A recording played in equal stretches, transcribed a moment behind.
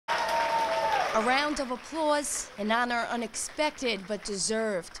A round of applause, an honor unexpected but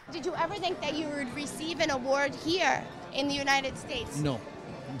deserved. Did you ever think that you would receive an award here in the United States? No,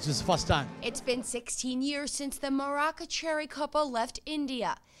 this is the first time. It's been 16 years since the Morocco-Cherry couple left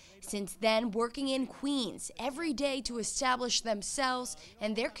India. Since then, working in Queens every day to establish themselves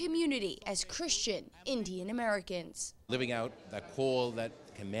and their community as Christian Indian Americans. Living out that call, that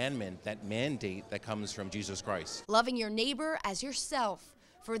commandment, that mandate that comes from Jesus Christ. Loving your neighbor as yourself.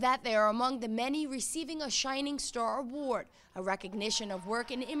 For that, they are among the many receiving a Shining Star Award, a recognition of work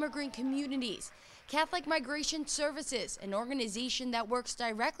in immigrant communities. Catholic Migration Services, an organization that works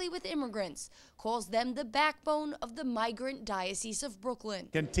directly with immigrants, calls them the backbone of the migrant Diocese of Brooklyn.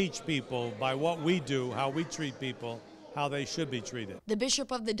 Can teach people by what we do, how we treat people, how they should be treated. The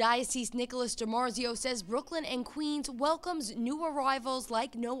Bishop of the Diocese, Nicholas DiMarzio, says Brooklyn and Queens welcomes new arrivals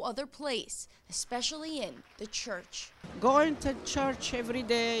like no other place, especially in the church. Going to church every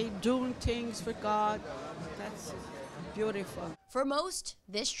day, doing things for God, that's beautiful. For most,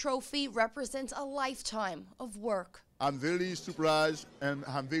 this trophy represents a lifetime of work. I'm very surprised and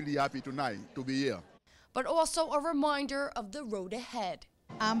I'm really happy tonight to be here. But also a reminder of the road ahead.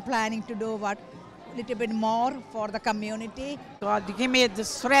 I'm planning to do a little bit more for the community. God, give me the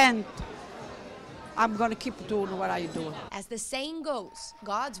strength. I'm going to keep doing what I do. As the saying goes,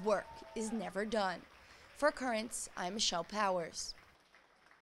 God's work is never done. For Currents, I'm Michelle Powers.